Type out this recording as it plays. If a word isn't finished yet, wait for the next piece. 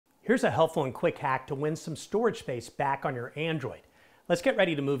Here's a helpful and quick hack to win some storage space back on your Android. Let's get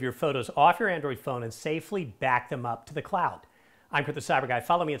ready to move your photos off your Android phone and safely back them up to the cloud. I'm Kurt the Cyber Guy.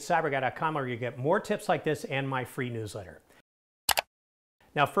 Follow me at cyberguy.com where you get more tips like this and my free newsletter.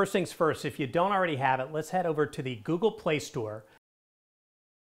 Now, first things first, if you don't already have it, let's head over to the Google Play Store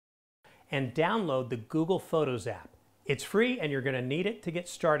and download the Google Photos app. It's free and you're going to need it to get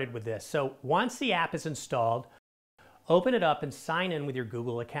started with this. So once the app is installed, open it up and sign in with your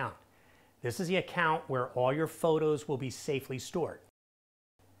Google account. This is the account where all your photos will be safely stored.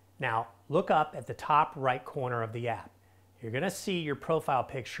 Now, look up at the top right corner of the app. You're going to see your profile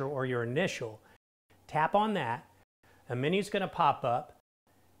picture or your initial. Tap on that. A menu is going to pop up.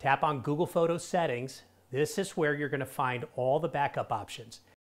 Tap on Google Photos Settings. This is where you're going to find all the backup options.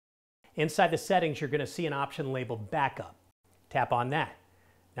 Inside the settings, you're going to see an option labeled Backup. Tap on that.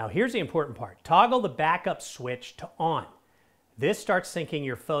 Now here's the important part. Toggle the backup switch to on. This starts syncing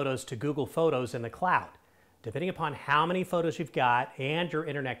your photos to Google Photos in the cloud. Depending upon how many photos you've got and your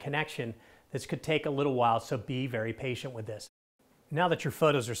internet connection, this could take a little while, so be very patient with this. Now that your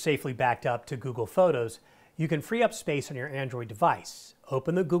photos are safely backed up to Google Photos, you can free up space on your Android device.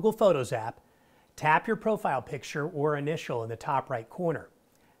 Open the Google Photos app, tap your profile picture or initial in the top right corner.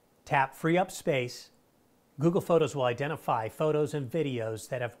 Tap Free Up Space. Google Photos will identify photos and videos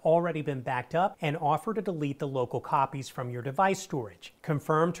that have already been backed up and offer to delete the local copies from your device storage.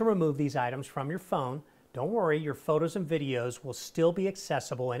 Confirm to remove these items from your phone. Don't worry, your photos and videos will still be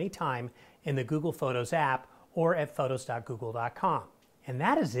accessible anytime in the Google Photos app or at photos.google.com. And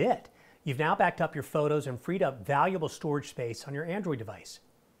that is it. You've now backed up your photos and freed up valuable storage space on your Android device.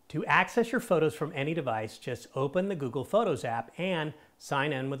 To access your photos from any device, just open the Google Photos app and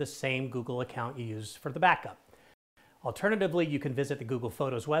sign in with the same Google account you used for the backup. Alternatively, you can visit the Google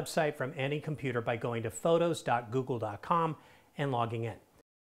Photos website from any computer by going to photos.google.com and logging in.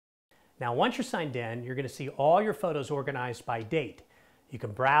 Now, once you're signed in, you're going to see all your photos organized by date. You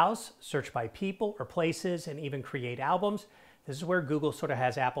can browse, search by people or places, and even create albums. This is where Google sort of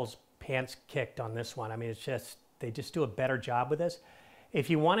has Apple's pants kicked on this one. I mean, they just do a better job with this. If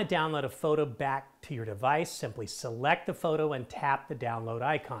you want to download a photo back to your device, simply select the photo and tap the download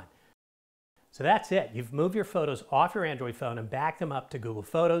icon. So that's it. You've moved your photos off your Android phone and backed them up to Google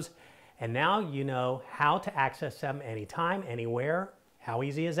Photos. And now you know how to access them anytime, anywhere. How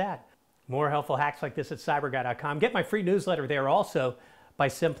easy is that? More helpful hacks like this at cyberguy.com. Get my free newsletter there also by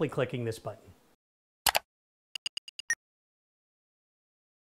simply clicking this button.